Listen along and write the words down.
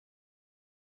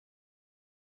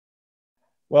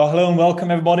Well, hello and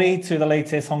welcome everybody to the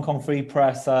latest Hong Kong Free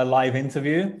Press live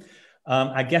interview.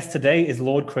 Our guest today is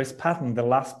Lord Chris Patten, the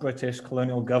last British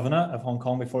colonial governor of Hong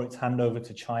Kong before its handover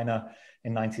to China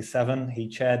in '97. He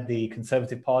chaired the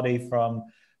Conservative Party from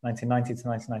 1990 to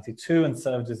 1992 and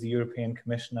served as the European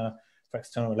Commissioner for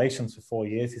External Relations for 4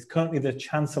 years. He's currently the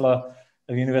Chancellor of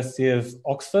the University of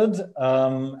Oxford,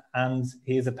 and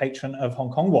he is a patron of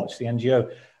Hong Kong Watch, the NGO.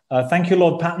 Thank you,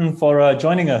 Lord Patten, for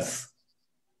joining us.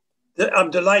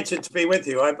 I'm delighted to be with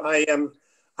you.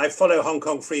 I follow Hong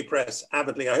Kong Free Press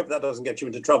avidly. I hope that doesn't get you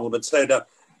into trouble, but so do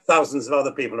thousands of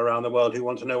other people around the world who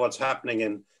want to know what's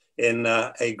happening in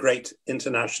a great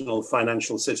international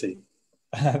financial city.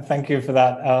 Thank you for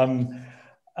that.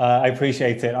 I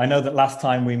appreciate it. I know that last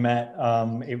time we met,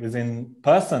 it was in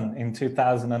person in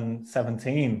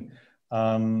 2017.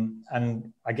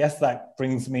 And I guess that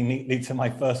brings me neatly to my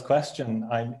first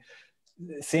question.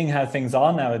 Seeing how things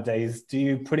are nowadays, do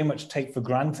you pretty much take for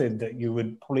granted that you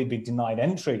would probably be denied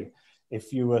entry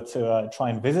if you were to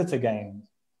try and visit again?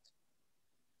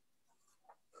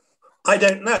 I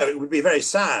don't know. It would be very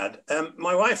sad.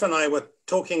 My wife and I were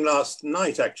talking last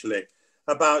night, actually,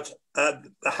 about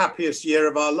the happiest year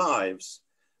of our lives.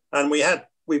 And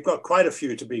we've got quite a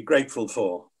few to be grateful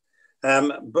for.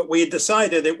 But we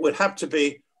decided it would have to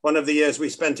be one of the years we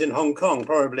spent in Hong Kong,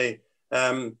 probably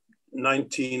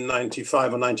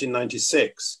 1995 or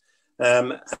 1996.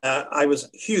 I was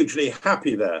hugely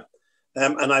happy there.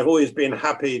 And I've always been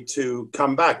happy to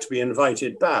come back, to be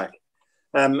invited back.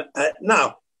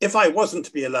 Now, if I wasn't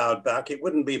to be allowed back, it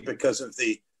wouldn't be because of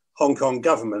the Hong Kong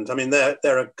government. I mean,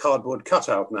 they're a cardboard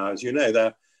cutout now, as you know.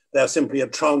 They're simply a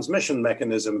transmission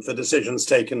mechanism for decisions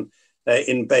taken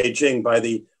in Beijing by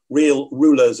the real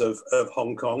rulers of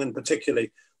Hong Kong, and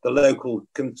particularly the local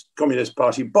Communist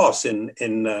Party boss in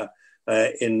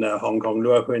Hong Kong,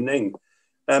 Luo Huining.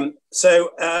 So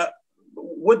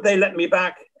would they let me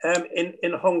back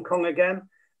in Hong Kong again?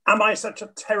 Am I such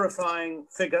a terrifying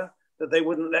figure that they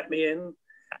wouldn't let me in?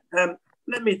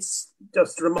 Let me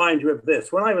just remind you of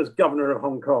this. When I was governor of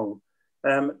Hong Kong,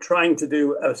 trying to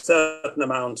do a certain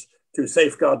amount to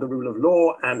safeguard the rule of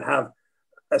law and have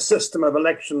a system of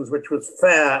elections which was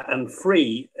fair and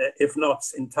free, if not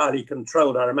entirely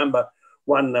controlled. I remember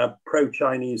one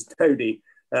pro-Chinese toady,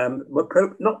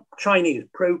 not Chinese,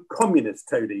 pro-communist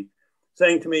toady,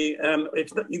 saying to me,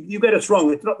 you get us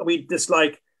wrong. It's not that we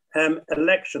dislike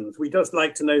elections. We just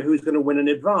like to know who's going to win in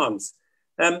advance.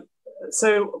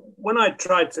 So when I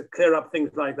tried to clear up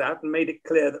things like that and made it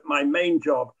clear that my main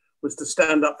job was to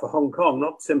stand up for Hong Kong,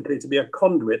 not simply to be a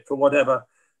conduit for whatever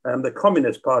the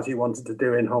Communist Party wanted to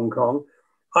do in Hong Kong,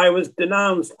 I was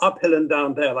denounced uphill and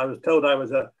down dale. I was told I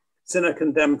was a sinner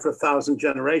condemned for 1,000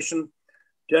 generations.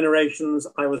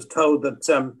 I was told that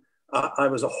I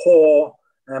was a whore.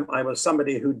 I was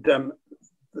somebody who'd,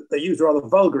 they used a rather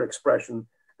vulgar expression,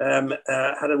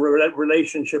 had a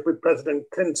relationship with President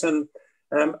Clinton.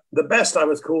 The best I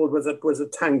was called was a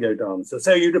tango dancer.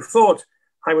 So you'd have thought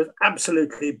I was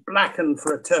absolutely blackened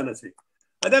for eternity.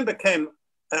 I then became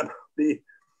the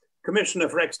Commissioner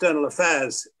for External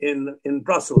Affairs in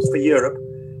Brussels for Europe,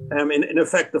 in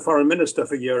effect the Foreign Minister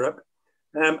for Europe,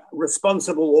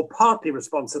 responsible or partly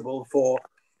responsible for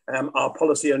our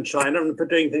policy on China and for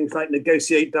doing things like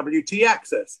negotiate WTO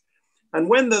access. And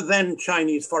when the then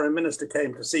Chinese Foreign Minister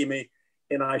came to see me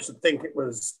in, I should think it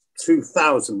was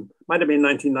 2000, might have been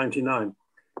 1999,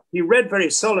 he read very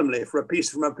solemnly from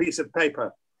a piece of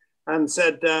paper and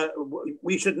said,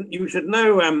 you should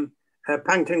know,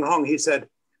 Pang Ting Hong, he said,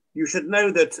 you should know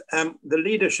that the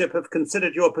leadership have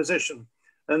considered your position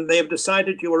and they have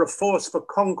decided you are a force for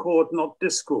concord, not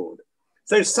discord.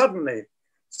 So suddenly,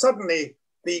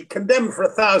 the condemned for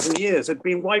 1,000 years had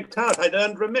been wiped out. I'd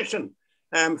earned remission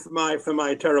for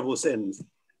my terrible sins.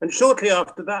 And shortly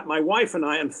after that, my wife and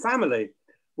I and family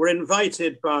were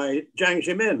invited by Jiang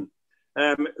Zemin,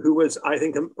 who was, I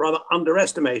think, a rather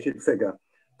underestimated figure,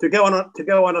 to go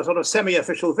on a sort of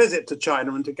semi-official visit to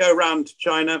China and to go around to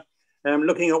China,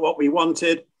 looking at what we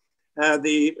wanted.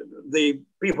 The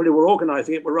people who were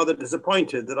organizing it were rather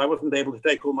disappointed that I wasn't able to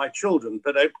take all my children,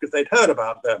 but because they'd heard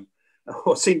about them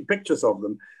or seen pictures of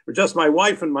them. It was just my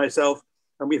wife and myself,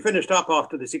 and we finished up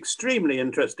after this extremely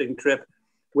interesting trip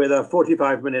with a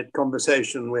 45-minute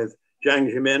conversation with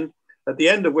Jiang Zemin, at the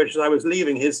end of which, as I was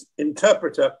leaving, his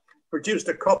interpreter produced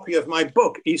a copy of my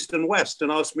book, East and West,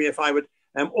 and asked me if I would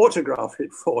autograph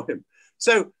it for him.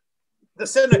 So the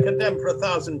sinner condemned for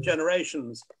 1,000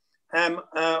 generations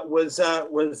was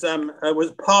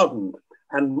pardoned,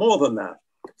 and more than that.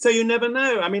 So you never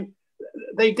know. I mean,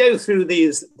 they go through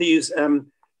these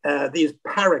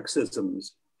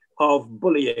paroxysms of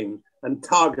bullying and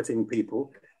targeting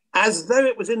people. as though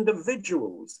it was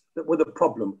individuals that were the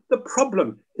problem. The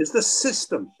problem is the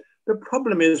system. The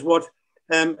problem is what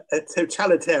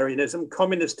totalitarianism,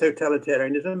 communist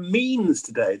totalitarianism means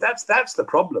today. That's the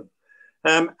problem.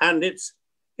 And it's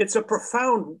a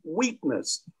profound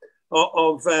weakness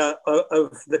of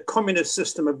the communist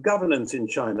system of governance in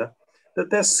China, that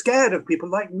they're scared of people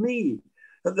like me,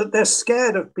 that they're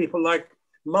scared of people like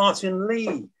Martin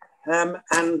Lee and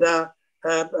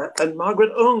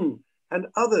Margaret Ung and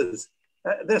others.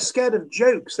 They're scared of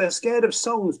jokes. They're scared of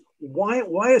songs.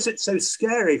 Why is it so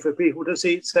scary for people to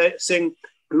sing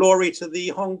 "Glory to Thee,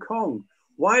 Hong Kong"?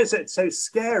 Why is it so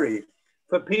scary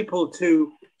for people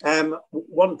to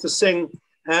want to sing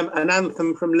an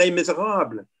anthem from Les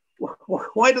Miserables?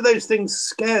 Why do those things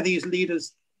scare these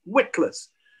leaders witless?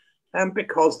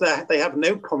 Because they have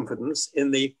no confidence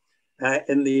in the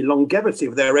longevity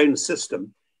of their own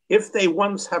system. If they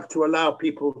once have to allow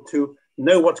people to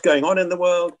know what's going on in the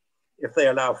world, if they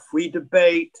allow free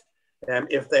debate,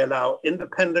 if they allow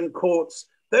independent courts,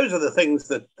 those are the things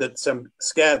that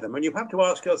scare them. And you have to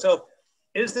ask yourself,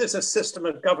 is this a system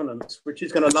of governance which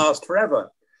is going to last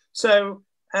forever? So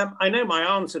I know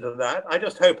my answer to that. I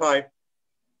just hope I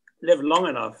live long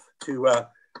enough to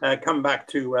come back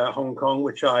to Hong Kong,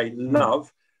 which I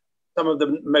love. Some of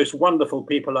the most wonderful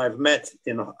people I've met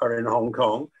are in Hong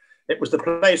Kong. It was the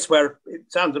place where, it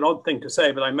sounds an odd thing to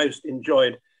say, but I most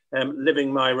enjoyed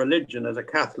living my religion as a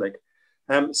Catholic.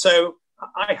 So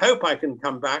I hope I can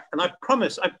come back, and I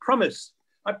promise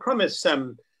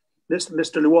Mr.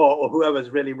 Luo, or whoever's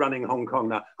really running Hong Kong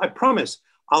now, I promise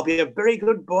I'll be a very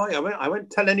good boy. I won't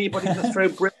tell anybody to throw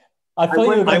bricks. I thought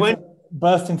you were going to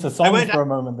burst into song for a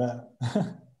moment there.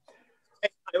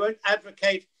 I won't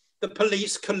advocate the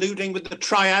police colluding with the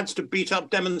triads to beat up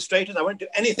demonstrators. I won't do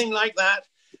anything like that.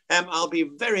 I'll be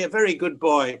a very good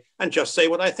boy and just say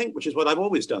what I think, which is what I've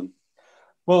always done.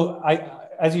 Well,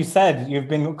 as you said, you've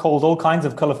been called all kinds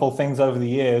of colourful things over the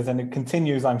years, and it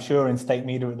continues, I'm sure, in state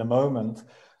media at the moment.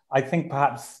 I think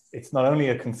perhaps it's not only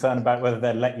a concern about whether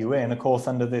they'll let you in. Of course,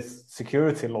 under this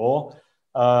security law,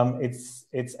 it's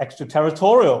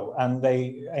extraterritorial, and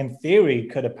they, in theory,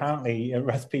 could apparently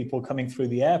arrest people coming through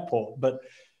the airport. But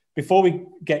before we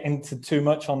get into too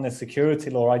much on the security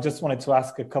law, I just wanted to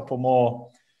ask a couple more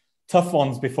tough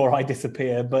ones before I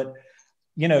disappear. But,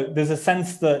 you know, there's a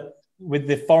sense that with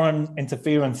the foreign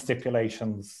interference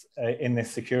stipulations in this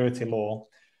security law,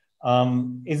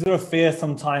 is there a fear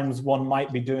sometimes one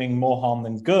might be doing more harm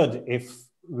than good if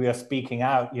we are speaking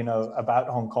out, you know, about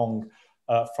Hong Kong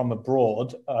from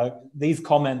abroad? These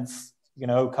comments, you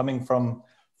know, coming from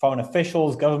foreign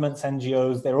officials, governments,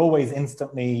 NGOs, they're always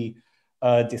instantly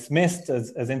dismissed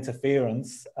as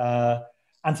interference,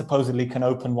 and supposedly can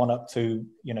open one up to,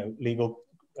 you know, legal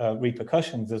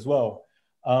repercussions as well.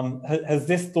 Has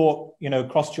this thought, you know,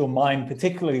 crossed your mind,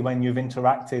 particularly when you've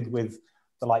interacted with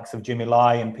the likes of Jimmy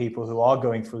Lai and people who are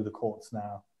going through the courts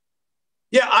now?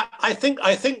 Yeah, I think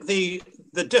the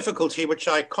difficulty which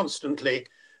I constantly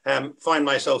find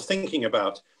myself thinking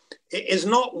about is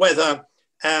not whether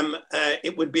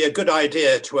it would be a good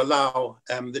idea to allow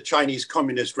the Chinese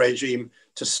communist regime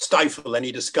to stifle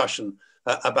any discussion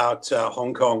about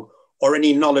Hong Kong or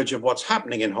any knowledge of what's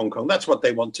happening in Hong Kong. That's what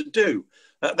they want to do.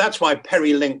 That's why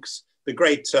Perry Links, the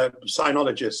great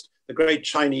sinologist, the great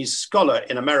Chinese scholar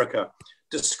in America,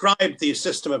 described the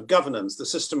system of governance, the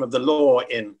system of the law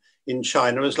in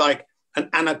China as like an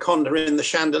anaconda in the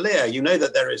chandelier. You know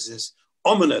that there is this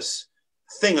ominous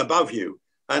thing above you,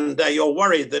 and you're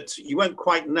worried that you won't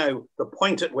quite know the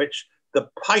point at which the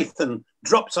python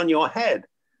drops on your head.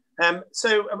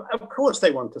 So, of course,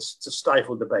 they want to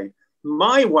stifle debate.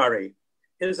 My worry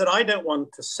is that I don't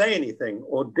want to say anything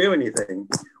or do anything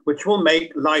which will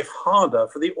make life harder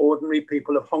for the ordinary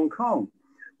people of Hong Kong,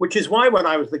 which is why when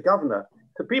I was the governor,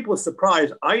 to people's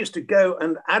surprise, I used to go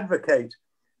and advocate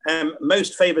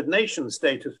most favored nation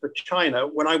status for China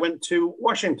when I went to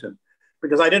Washington,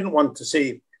 because I didn't want to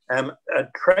see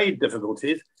trade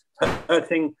difficulties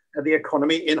hurting the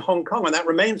economy in Hong Kong, and that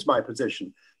remains my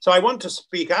position. So I want to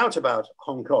speak out about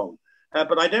Hong Kong,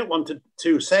 but I don't want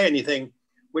to say anything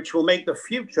which will make the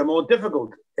future more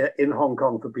difficult in Hong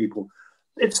Kong for people.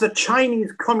 It's the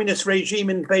Chinese communist regime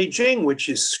in Beijing which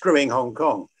is screwing Hong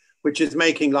Kong, which is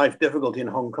making life difficult in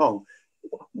Hong Kong.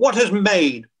 What have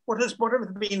been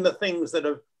the things that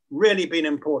have really been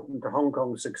important to Hong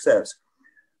Kong's success?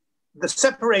 The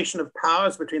separation of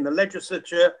powers between the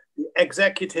legislature, the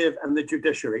executive, and the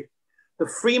judiciary, the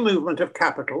free movement of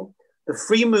capital, the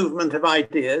free movement of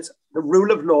ideas, the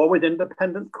rule of law with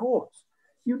independent courts.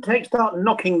 You start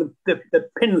knocking the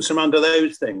pins from under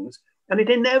those things, and it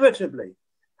inevitably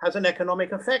has an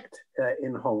economic effect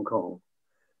in Hong Kong.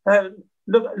 Uh,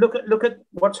 look at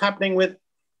what's happening with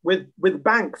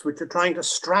banks, which are trying to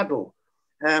straddle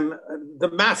the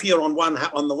mafia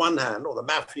on the one hand, or the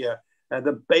mafia,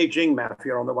 the Beijing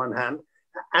mafia on the one hand,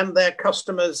 and their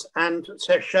customers and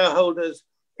their shareholders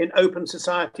in open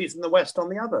societies in the West on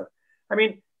the other. I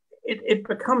mean, it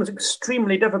becomes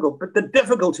extremely difficult, but the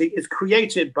difficulty is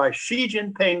created by Xi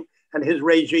Jinping and his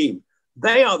regime.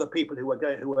 They are the people who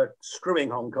are screwing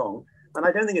Hong Kong, and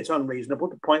I don't think it's unreasonable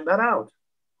to point that out.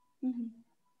 Mm-hmm.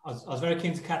 I was very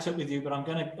keen to catch up with you, but I'm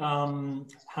going to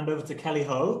hand over to Kelly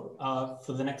Ho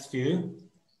for the next few.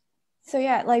 So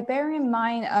yeah, like bearing in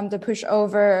mind the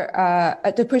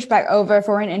pushback over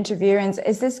foreign interference,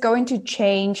 is this going to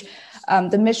change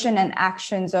the mission and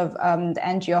actions of the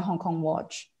NGO Hong Kong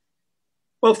Watch?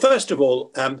 Well, first of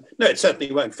all, no, it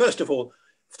certainly won't. First of all,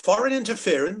 foreign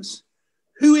interference,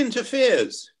 who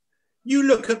interferes? You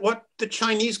look at what the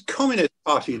Chinese Communist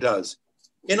Party does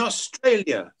in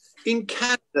Australia, in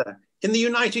Canada, in the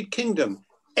United Kingdom,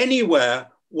 anywhere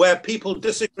where people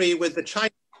disagree with the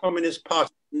Chinese Communist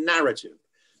Party narrative.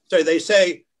 So they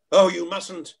say, oh, you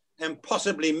mustn't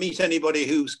possibly meet anybody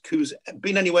who's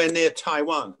been anywhere near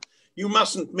Taiwan. You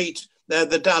mustn't meet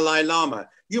the Dalai Lama.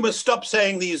 You must stop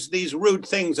saying these rude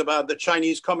things about the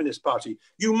Chinese Communist Party.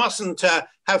 You mustn't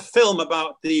have film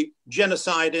about the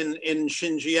genocide in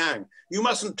Xinjiang. You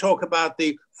mustn't talk about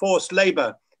the forced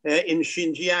labor in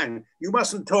Xinjiang. You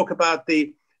mustn't talk about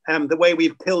the way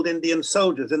we've killed Indian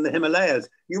soldiers in the Himalayas.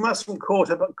 You mustn't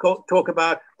talk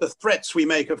about the threats we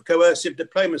make of coercive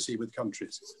diplomacy with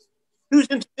countries. Who's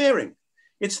interfering?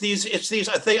 It's these.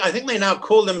 I think they now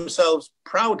call themselves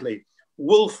proudly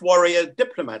wolf warrior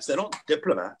diplomats. They're not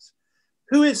diplomats.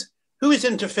 Who is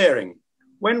interfering?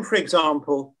 When, for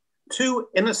example, two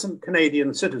innocent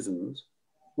Canadian citizens,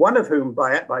 one of whom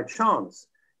by chance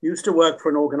used to work for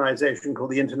an organization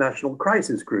called the International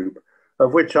Crisis Group,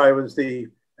 of which I was the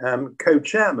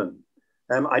co-chairman.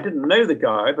 I didn't know the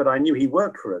guy, but I knew he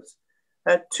worked for us.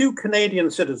 Two Canadian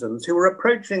citizens who were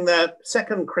approaching their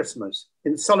second Christmas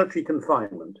in solitary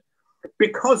confinement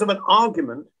because of an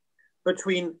argument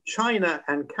between China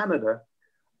and Canada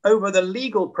over the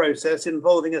legal process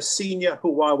involving a senior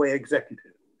Huawei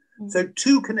executive. Mm-hmm. So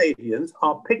two Canadians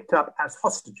are picked up as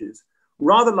hostages,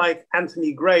 rather like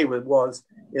Anthony Gray was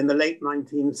in the late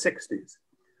 1960s.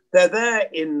 They're there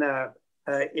in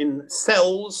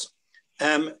cells,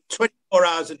 24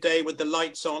 hours a day with the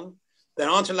lights on. They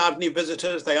aren't allowed any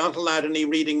visitors. They aren't allowed any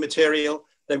reading material.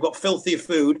 They've got filthy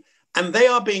food. And they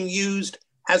are being used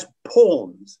as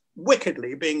pawns,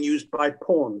 wickedly being used by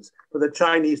pawns for the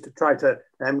Chinese to try to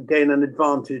gain an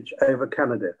advantage over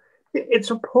Canada.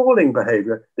 It's appalling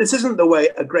behavior. This isn't the way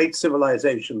a great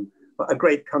civilization, a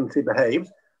great country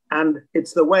behaves. And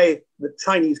it's the way the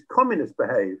Chinese communists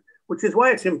behave, which is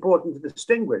why it's important to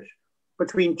distinguish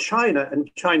between China and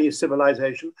Chinese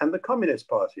civilization and the Communist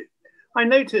Party. I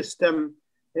noticed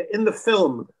in the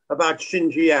film about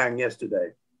Xinjiang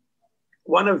yesterday,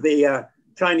 one of the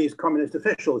Chinese communist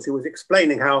officials who was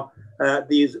explaining how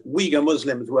these Uyghur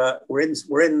Muslims were in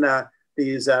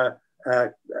these,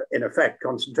 in effect,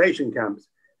 concentration camps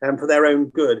for their own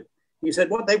good. He said,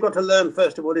 what they've got to learn,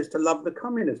 first of all, is to love the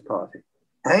Communist Party.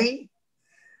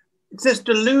 It's this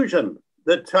delusion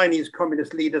that Chinese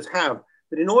communist leaders have,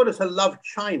 that in order to love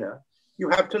China, you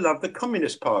have to love the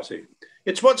Communist Party.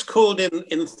 It's what's called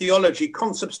in theology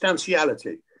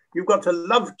consubstantiality. You've got to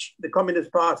love the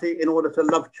Communist Party in order to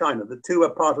love China. The two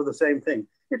are part of the same thing.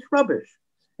 It's rubbish.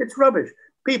 It's rubbish.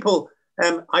 People,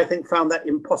 I think, found that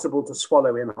impossible to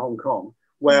swallow in Hong Kong,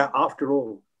 where, after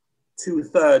all,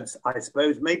 2/3, I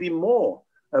suppose, maybe more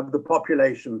of the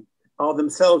population are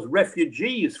themselves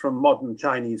refugees from modern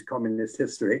Chinese communist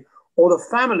history, or the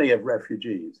family of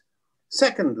refugees.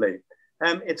 Secondly,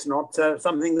 it's not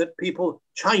something that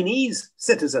Chinese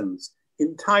citizens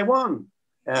in Taiwan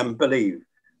believe.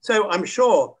 So I'm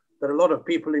sure that a lot of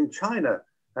people in China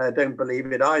don't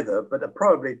believe it either, but are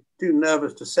probably too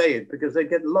nervous to say it because they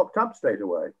get locked up straight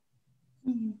away.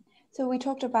 Mm-hmm. So we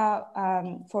talked about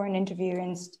foreign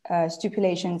interference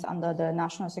stipulations under the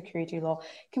national security law.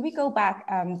 Can we go back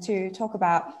to talk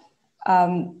about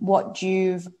what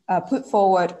you've put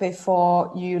forward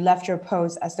before you left your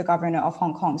post as the governor of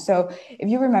Hong Kong? So if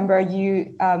you remember,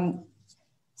 you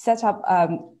set up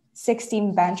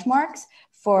 16 benchmarks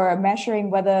for measuring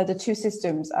whether the two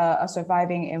systems are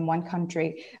surviving in one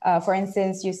country. For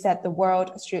instance, you said the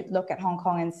world should look at Hong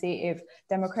Kong and see if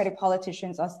democratic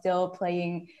politicians are still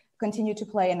continue to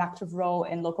play an active role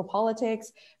in local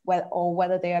politics, or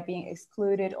whether they are being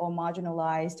excluded or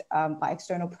marginalized by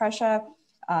external pressure.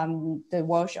 The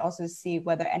world should also see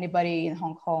whether anybody in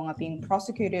Hong Kong are being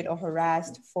prosecuted or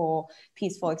harassed for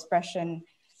peaceful expression.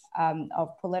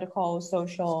 of political,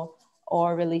 social,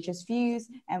 or religious views,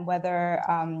 and whether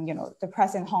the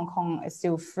press in Hong Kong is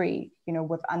still free,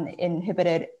 with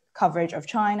uninhibited coverage of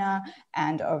China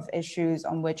and of issues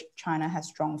on which China has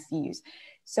strong views.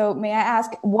 So may I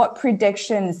ask, what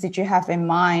predictions did you have in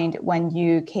mind when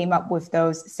you came up with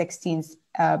those 16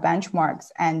 benchmarks?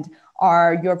 And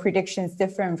are your predictions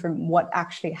different from what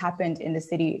actually happened in the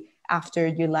city after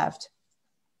you left?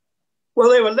 Well,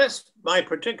 they were less my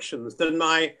predictions than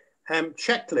my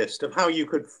checklist of how you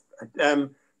could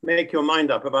make your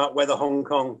mind up about whether Hong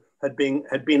Kong had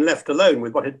been left alone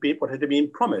with what had been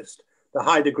promised, the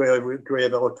high degree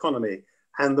of autonomy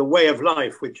and the way of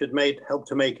life which had helped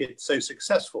to make it so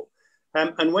successful.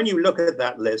 And when you look at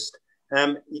that list,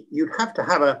 you'd have to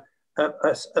have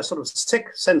a sort of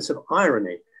sick sense of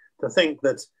irony to think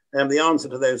that the answer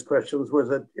to those questions was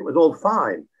that it was all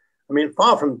fine. I mean,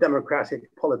 far from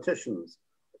democratic politicians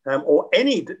or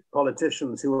any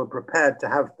politicians who were prepared to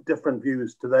have different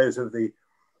views to those of the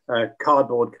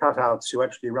cardboard cutouts who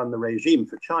actually run the regime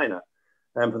for China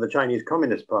and for the Chinese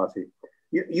Communist Party.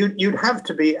 You'd have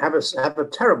to have a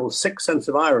terrible sick sense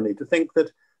of irony to think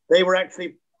that they were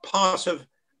actually part of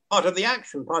the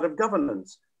action, part of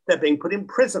governance. They're being put in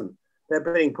prison.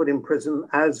 They're being put in prison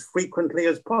as frequently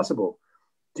as possible.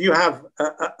 Do you have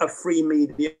a free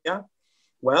media?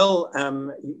 Well,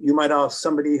 you might ask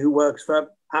somebody who works for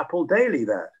Apple Daily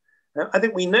that. I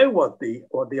think we know what the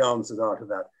answers are to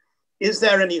that. Is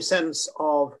there any sense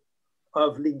of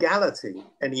legality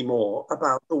anymore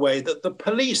about the way that the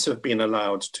police have been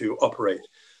allowed to operate?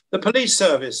 The police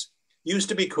service used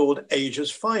to be called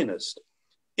Asia's finest.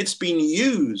 It's been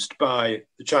used by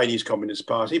the Chinese Communist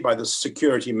Party, by the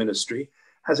Security Ministry,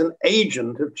 as an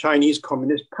agent of Chinese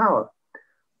communist power.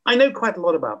 I know quite a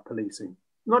lot about policing,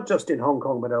 not just in Hong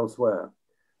Kong, but elsewhere.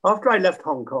 After I left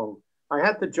Hong Kong, I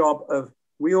had the job of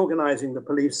reorganizing the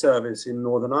police service in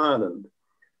Northern Ireland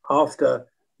after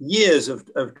years of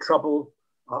trouble,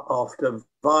 after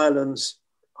violence,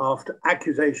 after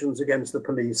accusations against the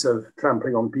police of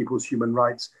trampling on people's human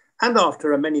rights, and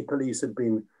after many police had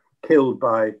been killed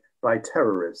by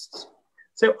terrorists.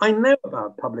 So I know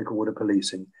about public order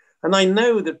policing, and I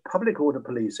know that public order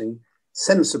policing,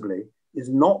 sensibly, is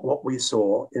not what we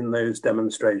saw in those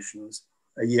demonstrations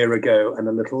a year ago and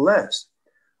a little less.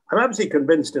 I'm absolutely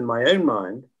convinced in my own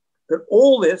mind that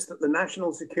all this, that the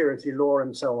national security law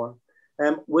and so on,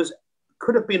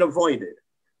 could have been avoided.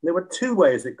 There were two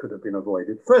ways it could have been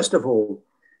avoided. First of all,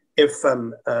 if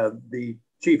the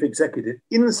chief executive,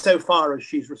 insofar as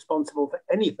she's responsible for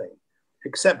anything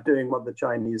except doing what the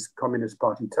Chinese Communist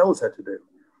Party tells her to do,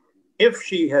 if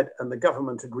she had and the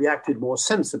government had reacted more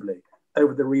sensibly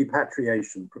over the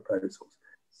repatriation proposals.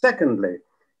 Secondly,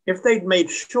 if they'd made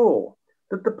sure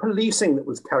that the policing that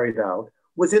was carried out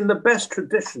was in the best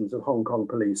traditions of Hong Kong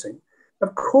policing.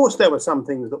 Of course, there were some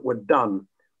things that were done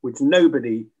which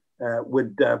nobody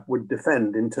would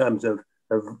defend in terms of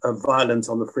violence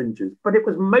on the fringes, but it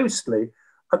was mostly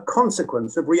a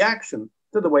consequence of reaction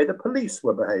to the way the police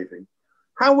were behaving.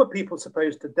 How were people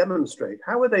supposed to demonstrate?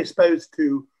 How were they supposed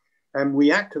to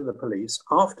react to the police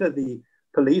after the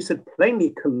police had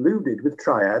plainly colluded with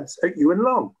triads at Yuen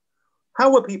Long?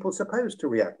 How were people supposed to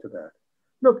react to that?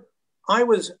 Look, I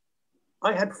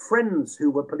had friends who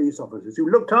were police officers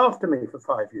who looked after me for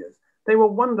 5 years. They were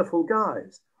wonderful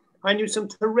guys. I knew some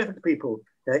terrific people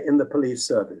in the police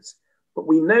service. But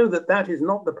we know that that is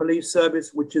not the police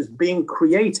service which is being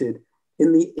created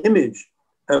in the image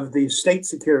of the state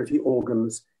security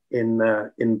organs in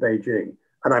Beijing.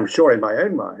 And I'm sure in my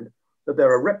own mind that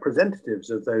there are representatives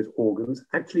of those organs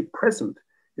actually present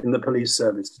in the police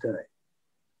service today.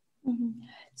 Mm-hmm.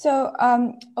 So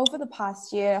over the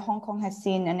past year, Hong Kong has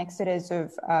seen an exodus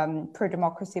of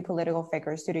pro-democracy political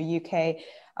figures to the UK,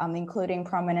 including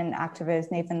prominent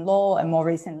activist Nathan Law and more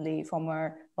recently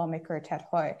former lawmaker Ted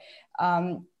Hui.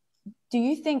 Do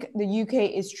you think the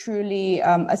UK is truly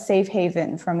a safe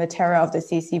haven from the terror of the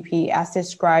CCP as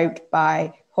described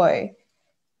by Hui?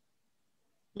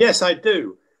 Yes, I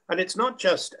do. And it's not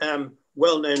just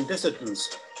well-known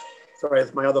dissidents. Sorry,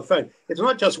 that's my other phone. It's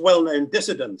not just well-known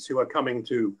dissidents who are coming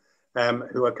to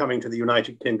the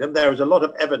United Kingdom. There is a lot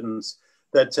of evidence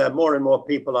that more and more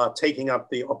people are taking up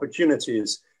the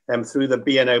opportunities through the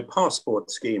BNO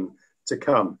passport scheme to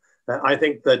come. I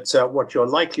think that what you're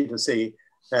likely to see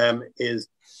is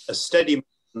a steady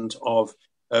movement of,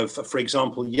 for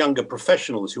example, younger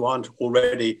professionals who aren't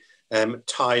already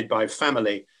tied by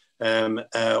family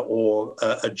or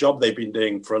a job they've been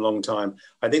doing for a long time.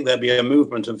 I think there'll be a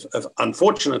movement of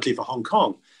unfortunately for Hong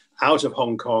Kong, out of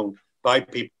Hong Kong by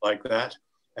people like that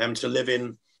to live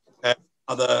in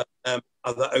other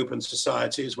other open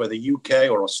societies, whether UK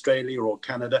or Australia or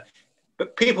Canada.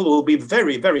 But people will be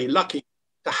very, very lucky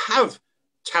to have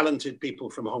talented people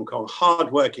from Hong Kong,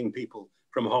 hardworking people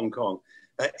from Hong Kong.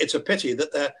 It's a pity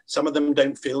that some of them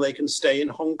don't feel they can stay in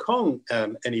Hong Kong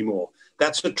anymore.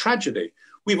 That's a tragedy.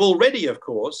 We've already, of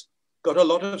course, got a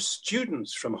lot of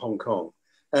students from Hong Kong.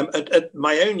 At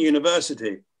my own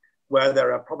university, where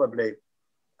there are probably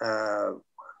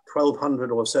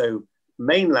 1,200 or so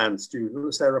mainland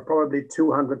students, there are probably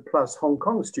 200 plus Hong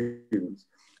Kong students.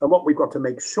 And what we've got to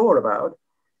make sure about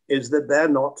is that they're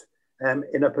not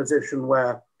in a position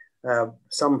where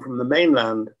some from the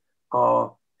mainland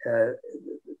are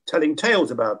telling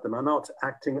tales about them, are not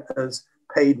acting as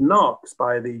paid narcs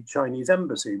by the Chinese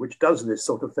embassy, which does this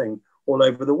sort of thing all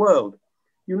over the world.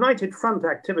 United Front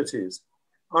activities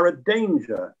are a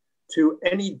danger to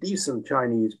any decent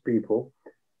Chinese people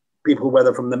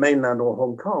whether from the mainland or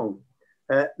Hong Kong,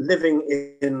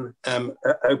 living in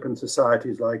open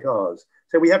societies like ours.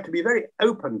 So we have to be very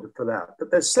open for that.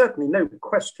 But there's certainly no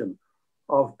question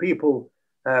of people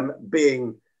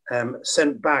being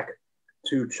sent back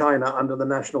to China under the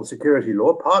national security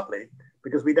law, partly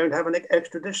because we don't have an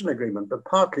extradition agreement, but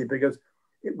partly because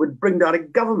it would bring down a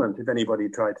government if anybody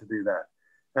tried to do that.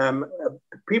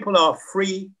 People are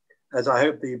free, as I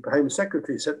hope the Home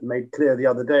Secretary made clear the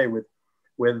other day with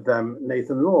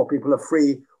Nathan Law. People are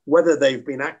free whether they've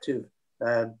been active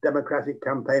democratic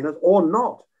campaigners or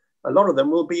not. A lot of them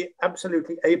will be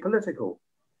absolutely apolitical.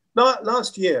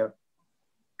 Last year,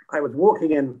 I was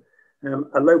walking in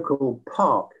a local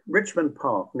park, Richmond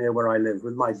Park, near where I live,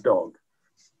 with my dog.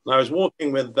 And I was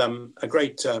walking with a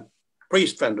great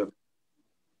priest friend of mine,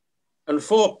 and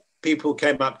 4 people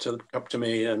came up to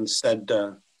me and said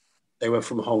they were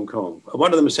from Hong Kong. And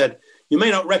one of them said, "You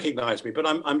may not recognize me, but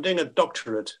I'm doing a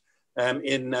doctorate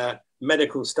in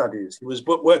medical studies." He was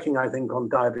working, I think, on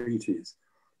diabetes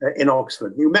in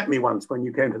Oxford. You met me once when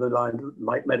you came to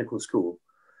the medical school.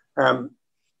 And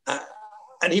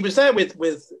he was there with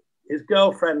his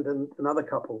girlfriend and another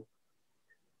couple.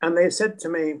 And they said to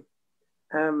me,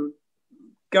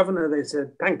 "Governor," they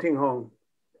said, "Pang Ting Hong,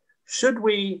 should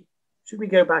we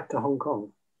go back to Hong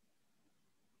Kong?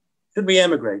 Should we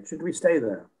emigrate? Should we stay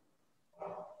there?"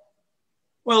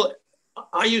 Well,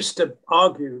 I used to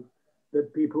argue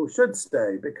that people should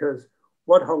stay because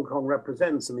what Hong Kong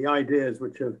represents and the ideas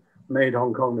which have made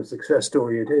Hong Kong the success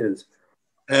story it is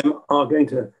are going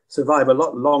to survive a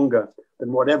lot longer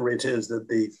than whatever it is that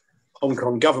the Hong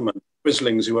Kong government,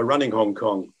 Quislings who are running Hong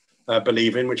Kong,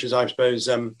 believe in, which is, I suppose,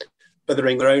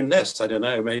 feathering their own nests. I don't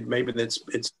know. Maybe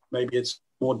it's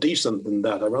more decent than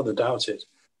that. I rather doubt it.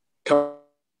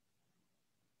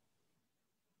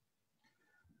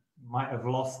 Might have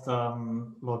lost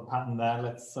Lord Patten there.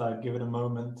 Let's give it a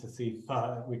moment to see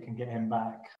if we can get him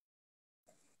back.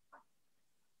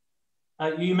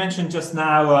 You mentioned just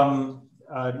now,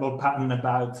 Lord Patten,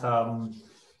 about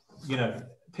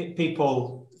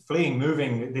people fleeing,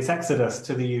 moving, this exodus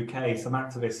to the UK. Some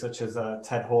activists such as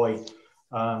Ted Hoy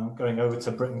going over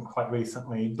to Britain quite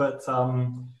recently. But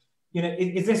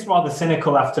is this rather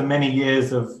cynical after many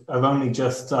years of only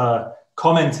just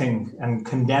commenting and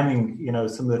condemning,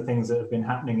 some of the things that have been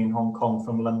happening in Hong Kong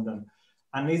from London?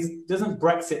 And doesn't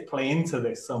Brexit play into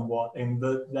this somewhat, in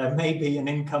that there may be an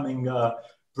incoming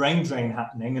brain drain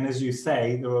happening? And as you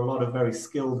say, there are a lot of very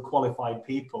skilled, qualified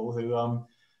people who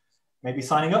may be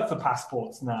signing up for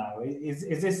passports now.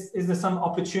 Is there some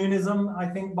opportunism, I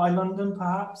think, by London,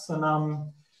 perhaps?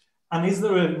 And is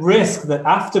there a risk that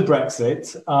after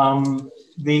Brexit,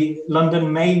 the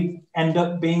London may end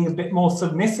up being a bit more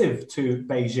submissive to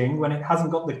Beijing when it hasn't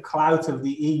got the clout of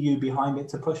the EU behind it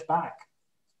to push back?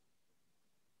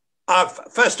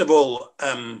 First of all,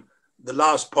 the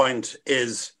last point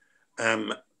is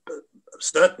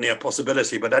certainly a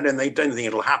possibility, but I don't think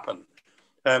it'll happen.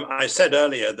 I said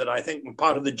earlier that I think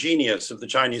part of the genius of the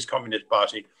Chinese Communist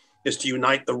Party is to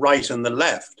unite the right and the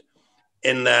left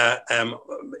in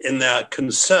their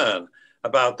concern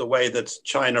about the way that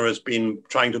China has been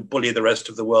trying to bully the rest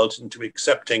of the world into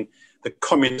accepting the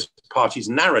Communist Party's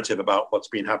narrative about what's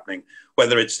been happening,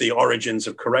 whether it's the origins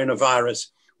of coronavirus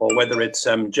or whether it's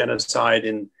genocide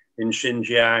in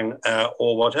Xinjiang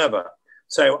or whatever.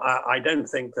 So I don't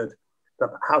think that the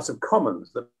House of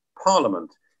Commons, the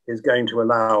Parliament, is going to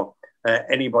allow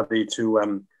anybody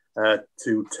to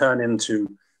turn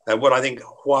into what I think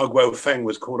Hua Guofeng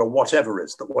was called a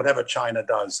whateverist, that whatever China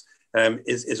does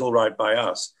is all right by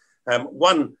us.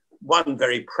 One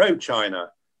very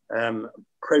pro-China,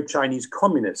 pro-Chinese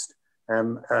communist guy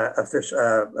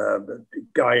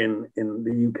in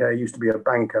the UK, used to be a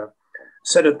banker,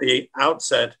 said at the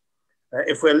outset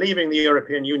if we're leaving the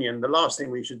European Union, the last thing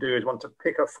we should do is want to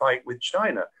pick a fight with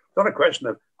China. It's not a question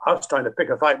of us trying to pick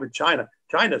a fight with China.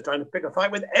 China's trying to pick a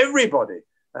fight with everybody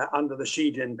under the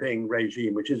Xi Jinping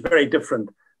regime, which is very different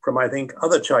from, I think,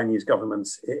 other Chinese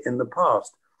governments in the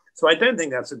past. So I don't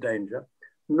think that's a danger,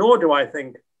 nor do I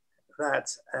think that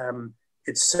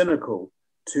it's cynical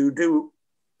to do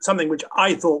something which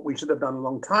I thought we should have done a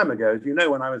long time ago. As you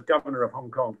know, when I was governor of Hong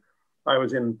Kong, I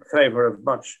was in favor of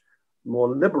much more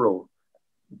liberal,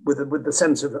 with the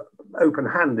sense of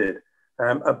open-handed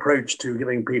approach to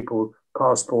giving people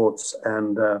passports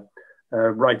and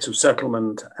rights of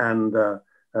settlement and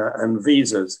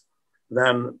visas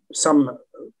than some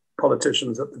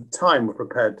politicians at the time were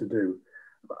prepared to do.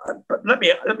 But let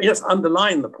me just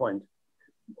underline the point.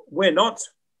 We're not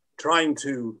trying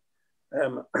to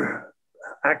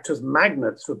act as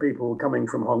magnets for people coming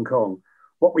from Hong Kong.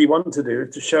 What we want to do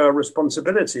is to show a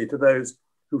responsibility to those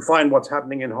who find what's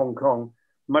happening in Hong Kong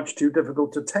much too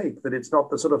difficult to take, that it's not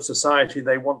the sort of society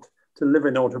they want to live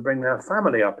in or to bring their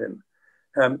family up in.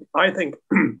 I think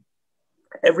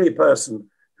every person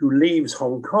who leaves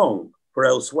Hong Kong for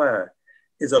elsewhere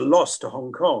is a loss to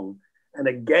Hong Kong and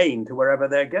a gain to wherever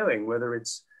they're going, whether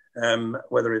it's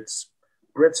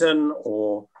Britain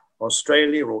or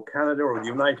Australia or Canada or the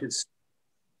United States,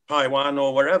 Taiwan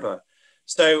or wherever.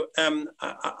 So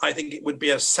I think it would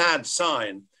be a sad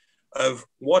sign of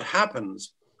what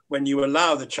happens when you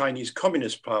allow the Chinese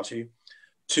Communist Party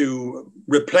to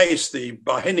replace the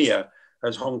Bahinia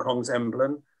as Hong Kong's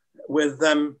emblem with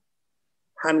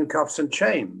handcuffs and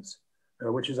chains,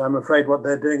 which is, I'm afraid, what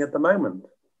they're doing at the moment.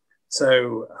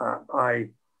 So I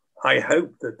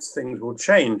hope that things will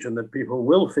change and that people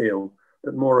will feel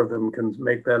that more of them can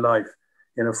make their life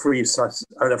in a free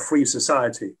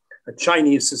society, a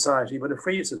Chinese society, but a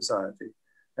free society.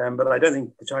 But I don't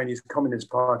think the Chinese Communist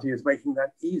Party is making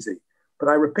that easy. But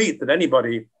I repeat that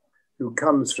anybody who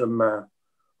comes from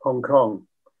Hong Kong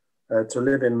to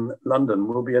live in London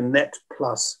will be a net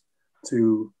plus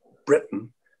to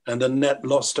Britain and a net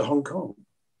loss to Hong Kong.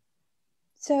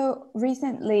 So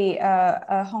recently,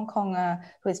 a Hong Konger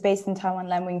who is based in Taiwan,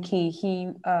 Lam Wing Ki,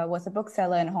 he was a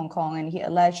bookseller in Hong Kong, and he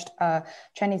alleged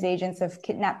Chinese agents of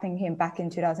kidnapping him back in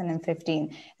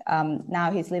 2015.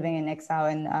 Now he's living in exile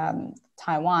in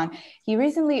Taiwan. He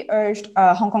recently urged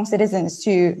Hong Kong citizens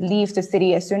to leave the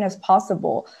city as soon as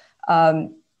possible.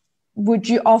 Would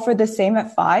you offer the same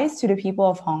advice to the people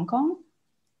of Hong Kong?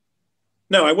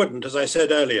 No, I wouldn't. As I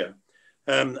said earlier,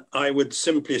 I would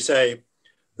simply say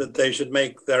that they should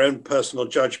make their own personal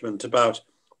judgment about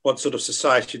what sort of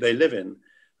society they live in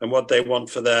and what they want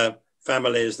for their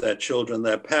families, their children,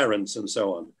 their parents, and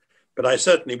so on. But I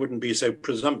certainly wouldn't be so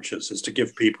presumptuous as to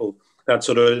give people that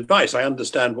sort of advice. I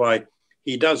understand why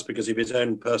he does, because of his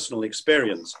own personal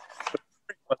experience. But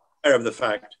I'm aware of the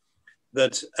fact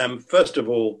that, first of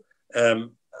all,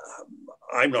 I'm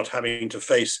not having to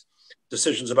face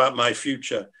decisions about my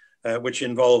future, which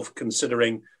involve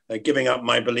considering giving up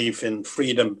my belief in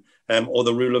freedom or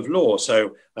the rule of law.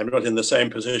 So I'm not in the same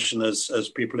position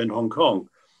as people in Hong Kong.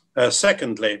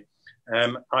 Secondly,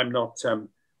 I'm not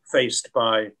faced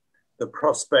by the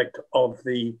prospect of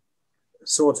the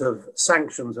sort of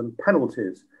sanctions and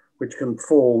penalties which can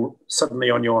fall suddenly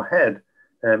on your head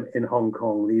in Hong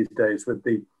Kong these days, with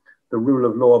the rule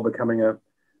of law becoming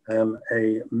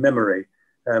a memory,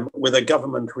 with a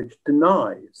government which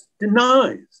denies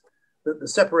that the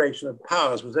separation of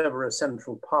powers was ever a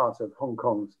central part of Hong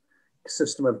Kong's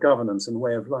system of governance and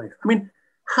way of life. I mean,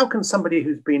 how can somebody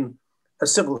who's been a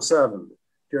civil servant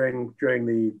during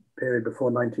the period before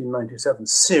 1997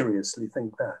 seriously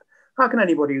think that? How can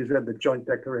anybody who's read the Joint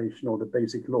Declaration or the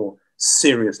Basic Law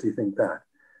seriously think that?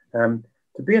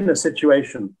 To be in a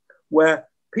situation where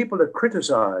people are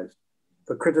criticized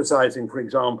for criticizing, for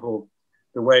example,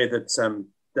 the way that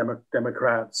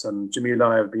Democrats and Jimmy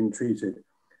Lai have been treated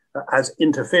as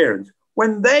interference,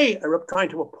 when they are trying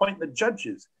to appoint the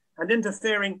judges and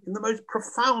interfering in the most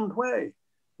profound way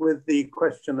with the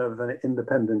question of an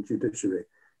independent judiciary.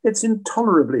 It's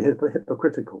intolerably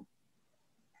hypocritical.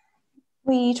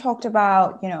 We talked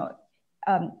about,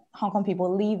 Hong Kong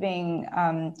people leaving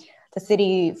the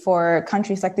city for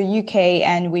countries like the UK,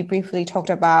 and we briefly talked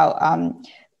about,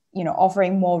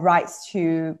 offering more rights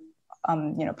to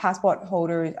passport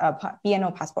holders,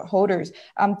 BNO passport holders.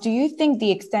 Do you think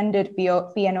the extended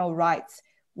BNO rights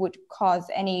would cause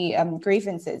any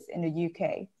grievances in the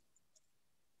UK?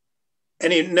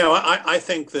 No, I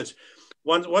think that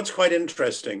what's quite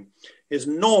interesting is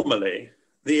normally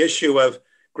the issue of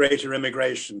greater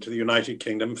immigration to the United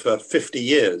Kingdom for 50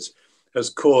 years has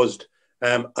caused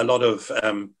a lot of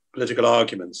political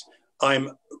arguments.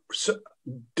 I'm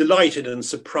delighted and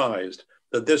surprised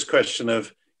that this question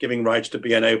of giving rights to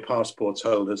BNO passports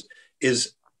holders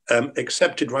is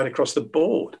accepted right across the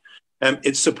board.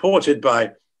 It's supported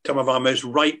by some of our most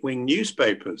right-wing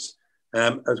newspapers,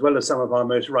 as well as some of our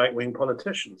most right-wing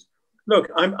politicians. Look,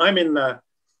 I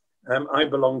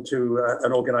belong to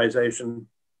an organization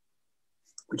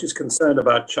which is concerned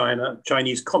about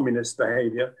Chinese communist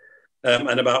behavior,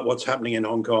 and about what's happening in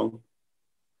Hong Kong.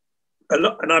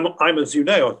 And I'm, as you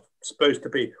know, supposed to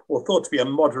be, or thought to be, a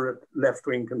moderate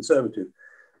left-wing conservative.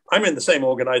 I'm in the same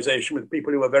organization with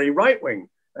people who are very right-wing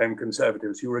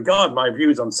conservatives who regard my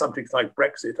views on subjects like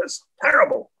Brexit as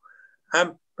terrible.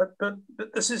 But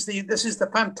this is the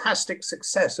fantastic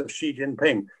success of Xi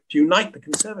Jinping to unite the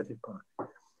Conservative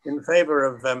Party in favor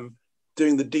of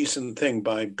doing the decent thing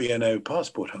by BNO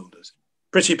passport holders.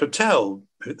 Priti Patel,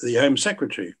 the Home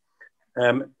Secretary,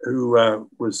 who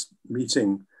was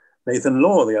meeting Nathan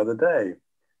Law the other day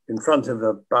in front of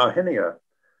the Bauhinia,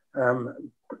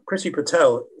 Priti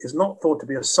Patel is not thought to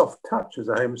be a soft touch as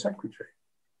a Home Secretary.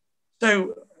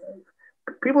 So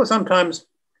people sometimes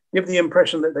give the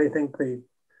impression that they think the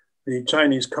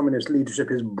Chinese communist leadership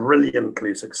is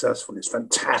brilliantly successful, is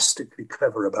fantastically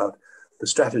clever about the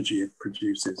strategy it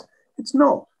produces. It's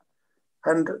not.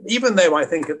 And even though I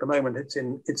think at the moment it's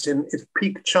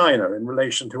peak China in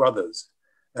relation to others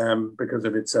because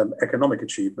of its economic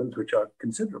achievements, which are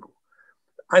considerable,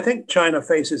 I think China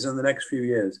faces in the next few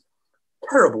years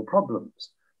terrible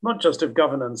problems, not just of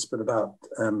governance, but about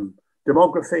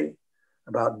demography,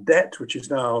 about debt, which is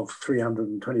now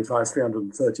 325,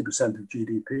 330% of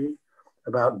GDP,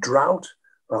 about drought,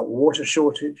 about water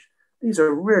shortage. These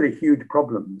are really huge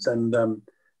problems. And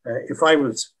if I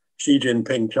was Xi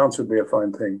Jinping, chance would be a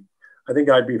fine thing. I think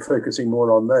I'd be focusing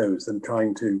more on those than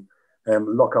trying to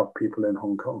lock up people in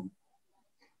Hong Kong.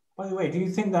 By the way, do you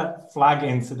think that flag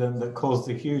incident that caused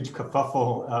a huge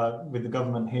kerfuffle with the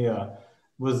government here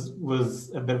was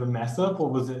a bit of a mess up,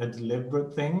 or was it a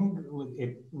deliberate thing?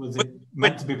 Was it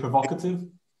meant to be provocative?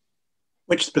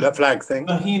 Which flag thing?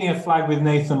 The Bauhinia flag with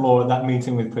Nathan Law at that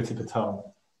meeting with Priti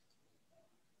Patel.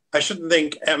 I shouldn't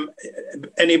think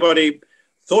anybody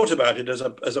thought about it as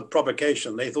a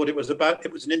provocation. They thought it was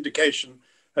an indication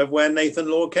of where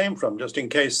Nathan Law came from, just in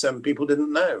case people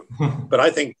didn't know. But I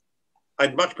think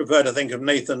I'd much prefer to think of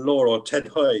Nathan Law or Ted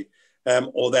Hui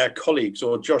or their colleagues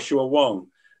or Joshua Wong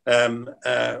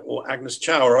or Agnes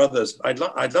Chow or others.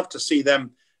 I'd love to see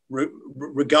them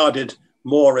regarded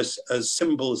more as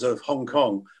symbols of Hong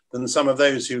Kong than some of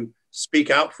those who speak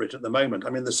out for it at the moment. I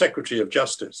mean, the Secretary of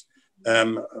Justice,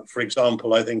 for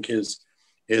example, I think is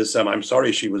I'm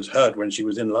sorry she was hurt when she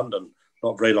was in London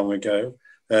not very long ago.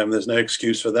 There's no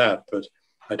excuse for that, but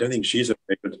I don't think she's a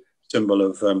very good symbol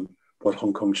of what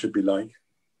Hong Kong should be like.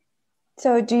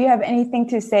 So do you have anything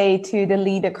to say to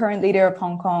the current leader of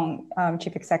Hong Kong,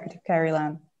 Chief Executive Carrie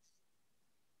Lam?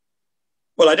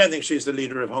 Well, I don't think she's the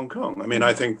leader of Hong Kong. I mean,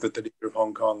 I think that the leader of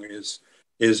Hong Kong is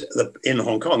Mr.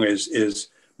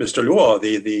 Luo,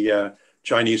 the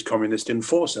Chinese communist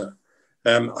enforcer.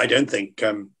 I don't think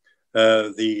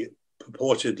the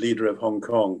purported leader of Hong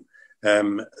Kong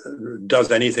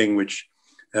does anything which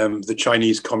the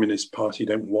Chinese Communist Party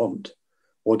don't want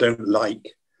or don't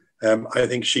like. I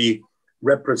think she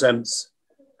represents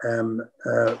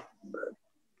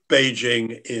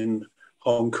Beijing in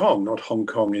Hong Kong, not Hong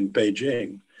Kong in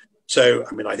Beijing. So,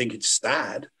 I mean, I think it's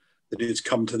sad that it's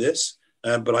come to this,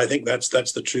 but I think that's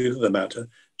the truth of the matter.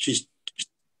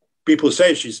 People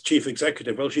say she's chief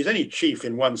executive. Well, she's only chief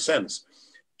in one sense.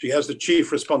 She has the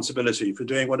chief responsibility for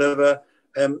doing whatever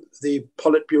the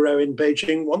Politburo in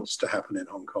Beijing wants to happen in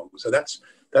Hong Kong. So that's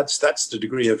the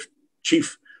degree of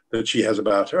chief that she has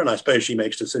about her. And I suppose she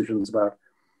makes decisions about,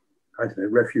 I don't know,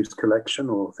 refuse collection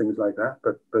or things like that.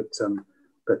 But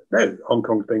no, Hong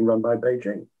Kong's being run by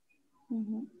Beijing.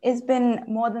 Mm-hmm. It's been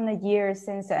more than a year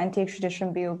since the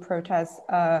anti-extradition bill protests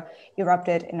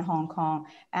erupted in Hong Kong,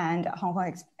 and Hong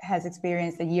Kong has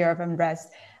experienced a year of unrest.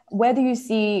 Where do you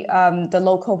see the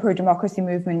local pro-democracy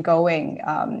movement going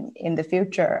in the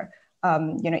future,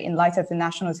 in light of the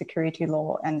national security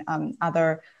law and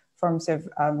other forms of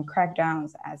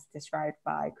crackdowns as described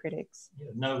by critics?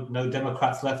 No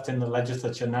Democrats left in the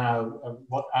legislature now.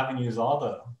 What avenues are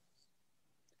there?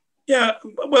 Yeah,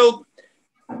 well,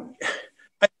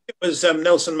 I think it was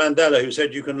Nelson Mandela who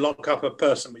said you can lock up a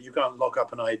person, but you can't lock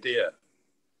up an idea.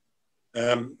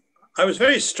 I was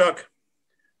very struck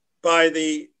by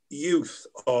the youth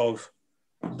of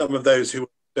some of those who were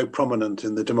so prominent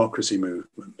in the democracy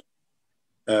movement.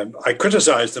 I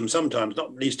criticized them sometimes,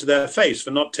 not least to their face,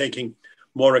 for not taking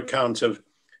more account of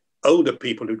older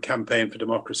people who campaign for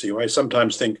democracy, who I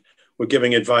sometimes think were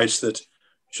giving advice that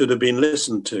should have been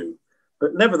listened to.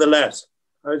 But nevertheless,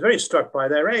 I was very struck by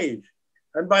their age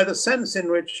and by the sense in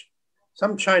which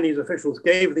some Chinese officials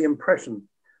gave the impression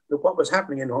that what was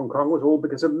happening in Hong Kong was all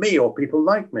because of me or people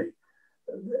like me.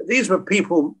 These were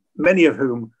people, many of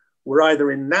whom were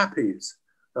either in nappies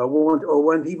or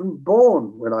weren't even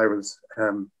born when I was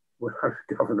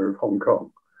governor of Hong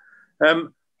Kong.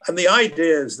 And the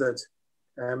ideas that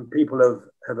people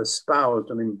have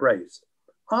espoused and embraced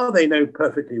are, they know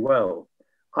perfectly well,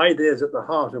 ideas at the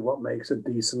heart of what makes a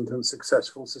decent and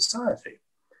successful society.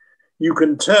 You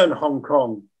can turn Hong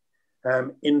Kong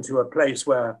into a place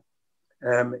where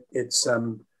it's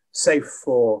safe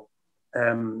for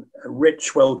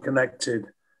rich, well-connected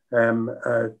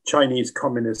Chinese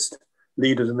communist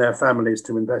leaders and their families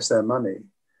to invest their money.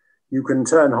 You can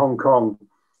turn Hong Kong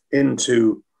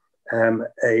into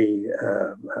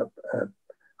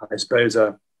I suppose,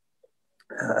 a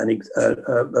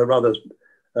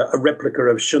replica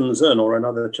of Shenzhen or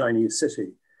another Chinese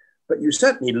city. But you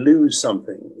certainly lose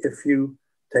something if you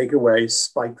take away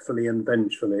spitefully and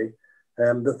vengefully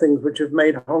the things which have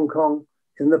made Hong Kong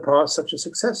in the past such a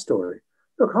success story.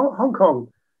 Look, Hong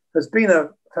Kong has been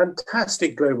a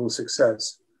fantastic global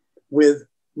success with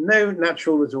no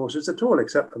natural resources at all,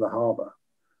 except for the harbour,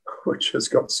 which has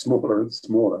got smaller and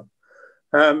smaller.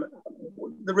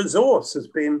 The resource has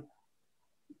been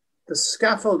the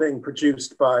scaffolding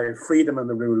produced by freedom and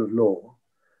the rule of law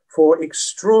for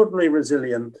extraordinarily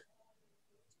resilient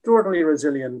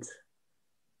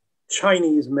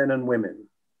Chinese men and women,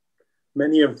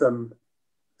 many of them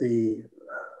the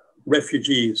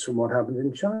refugees from what happened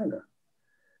in China.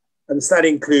 And that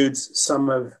includes some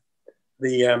of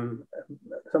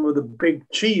the big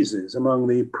cheeses among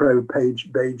the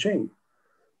pro-Beijing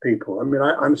people. I mean,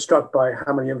 I'm struck by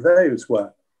how many of those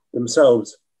were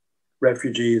themselves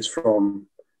refugees from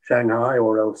Shanghai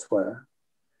or elsewhere.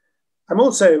 I'm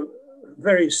also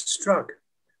very struck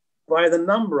by the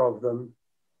number of them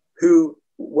who,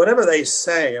 whatever they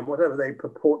say and whatever they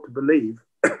purport to believe,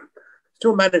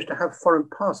 still manage to have foreign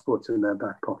passports in their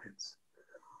back pockets.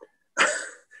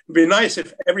 It'd be nice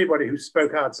if everybody who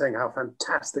spoke out saying how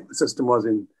fantastic the system was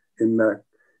in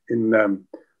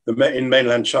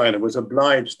mainland China was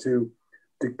obliged to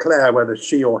declare whether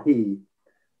she or he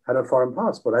had a foreign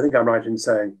passport. I think I'm right in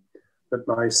saying that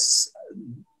my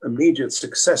immediate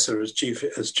successor as chief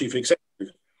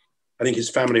executive, I think his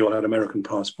family all had American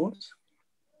passports.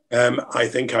 I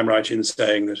think I'm right in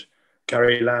saying that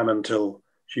Carrie Lam, until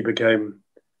she became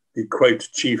the quote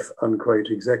chief unquote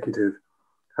executive,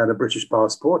 had a British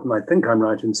passport. And I think I'm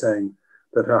right in saying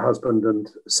that her husband and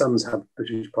sons have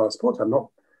British passports. I'm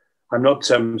not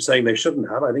saying they shouldn't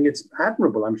have. I think it's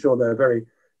admirable. I'm sure they're very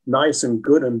nice and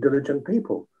good and diligent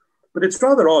people. But it's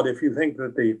rather odd if you think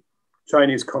that the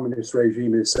Chinese communist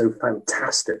regime is so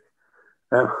fantastic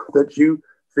that you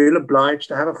feel obliged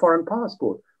to have a foreign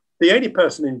passport. The only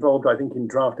person involved, I think, in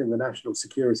drafting the national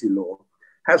security law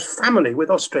has family with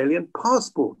Australian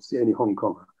passports, the only Hong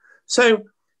Konger. So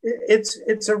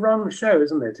it's a run show,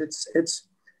 isn't it? It's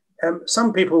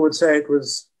some people would say it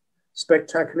was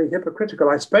spectacularly hypocritical.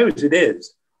 I suppose it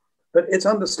is, but it's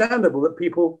understandable that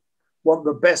people want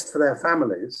the best for their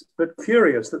families, but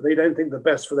curious that they don't think the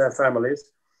best for their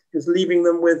families is leaving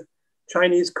them with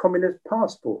Chinese communist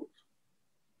passports.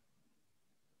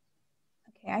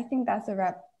 Okay, I think that's a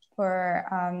wrap for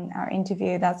our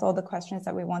interview. That's all the questions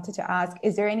that we wanted to ask.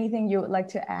 Is there anything you would like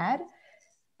to add?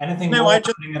 Anything more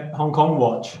happening at Hong Kong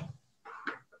Watch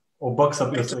or books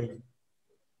up your sleeve?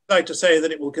 I'd like to say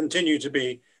that it will continue to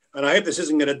be, and I hope this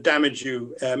isn't going to damage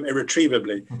you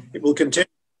irretrievably, it will continue to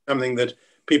be something that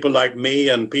people like me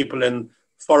and people in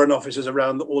foreign offices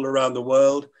all around the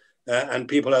world and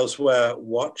people elsewhere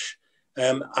watch.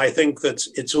 I think that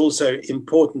it's also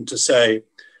important to say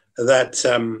that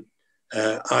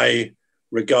I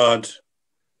regard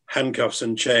handcuffs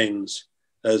and chains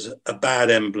as a bad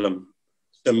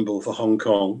symbol for Hong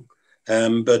Kong.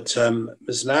 But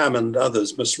Ms. Lam and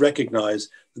others must recognize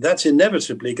that that's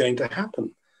inevitably going to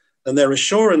happen. And their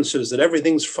assurances that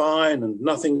everything's fine and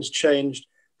nothing's changed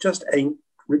just ain't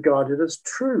regarded as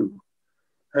true.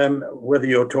 Whether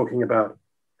you're talking about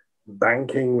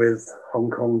banking with Hong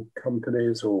Kong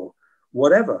companies or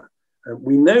whatever,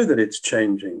 we know that it's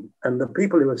changing. And the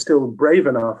people who are still brave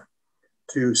enough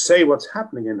to say what's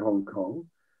happening in Hong Kong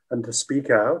and to speak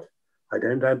out, I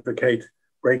don't advocate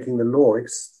breaking the law.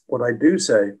 What I do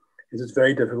say is it's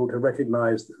very difficult to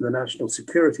recognize the national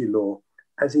security law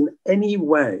as in any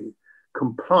way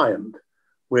compliant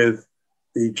with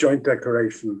the Joint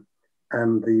Declaration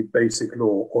and the Basic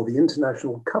Law or the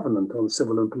International Covenant on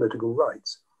Civil and Political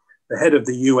Rights. The head of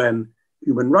the UN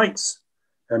Human Rights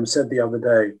said the other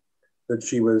day that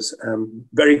she was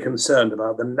very concerned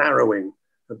about the narrowing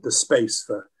of the space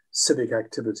for civic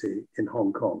activity in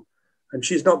Hong Kong. And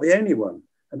she's not the only one.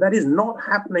 And that is not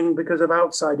happening because of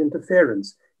outside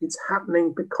interference. It's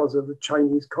happening because of the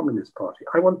Chinese Communist Party.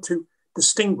 I want to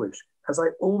distinguish, as I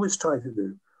always try to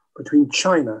do, between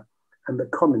China and the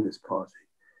Communist Party.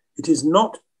 It is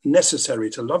not necessary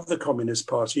to love the Communist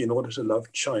Party in order to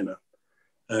love China.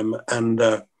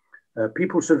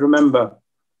 People should remember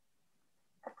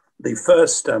the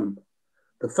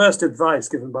first advice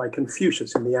given by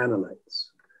Confucius in the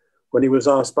Analects, when he was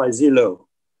asked by Zilo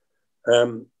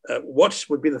what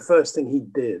would be the first thing he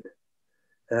did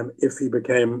if he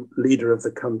became leader of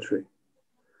the country.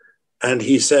 And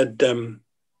he said,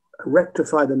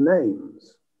 rectify the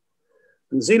names.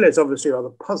 And Zilo is obviously rather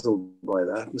puzzled by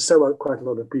that, and so are quite a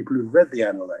lot of people who've read the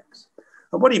Analects.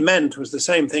 And what he meant was the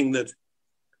same thing that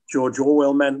George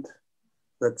Orwell meant,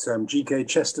 that G.K.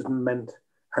 Chesterton meant,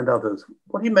 and others.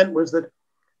 What he meant was that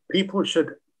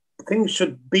things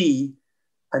should be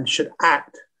and should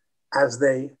act as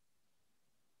they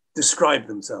describe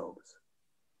themselves.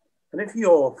 And if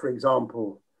you're, for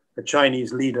example, a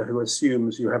Chinese leader who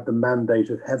assumes you have the mandate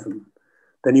of heaven,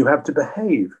 then you have to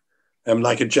behave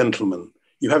like a gentleman.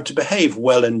 You have to behave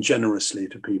well and generously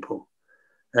to people.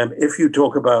 If you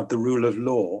talk about the rule of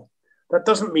law, that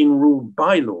doesn't mean rule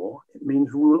by law, it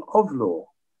means rule of law.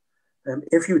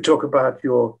 If you talk about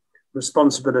your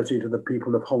responsibility to the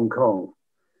people of Hong Kong,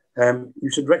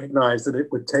 you should recognize that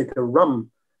it would take a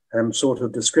rum sort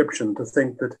of description to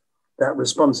think that that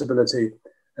responsibility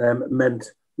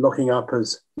meant locking up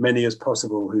as many as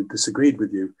possible who disagreed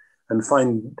with you and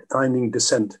finding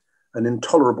dissent an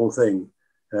intolerable thing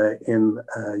in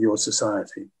your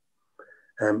society.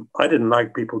 I didn't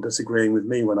like people disagreeing with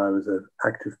me when I was an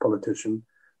active politician,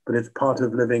 but it's part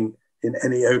of living in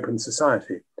any open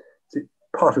society. It's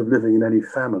part of living in any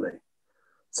family.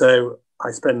 So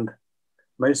I spend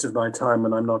most of my time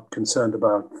when I'm not concerned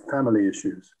about family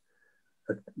issues,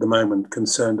 at the moment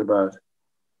concerned about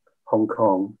Hong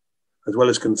Kong, as well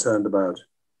as concerned about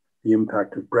the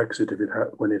impact of Brexit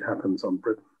when it happens on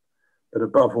Britain. But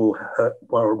above all,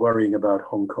 while worrying about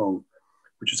Hong Kong,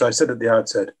 which, as I said at the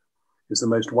outset, is the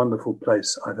most wonderful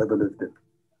place I've ever lived in.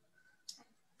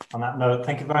 On that note,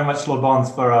 thank you very much, Lord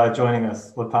Bonds, for joining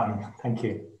us, Lord Patten. Thank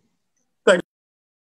you.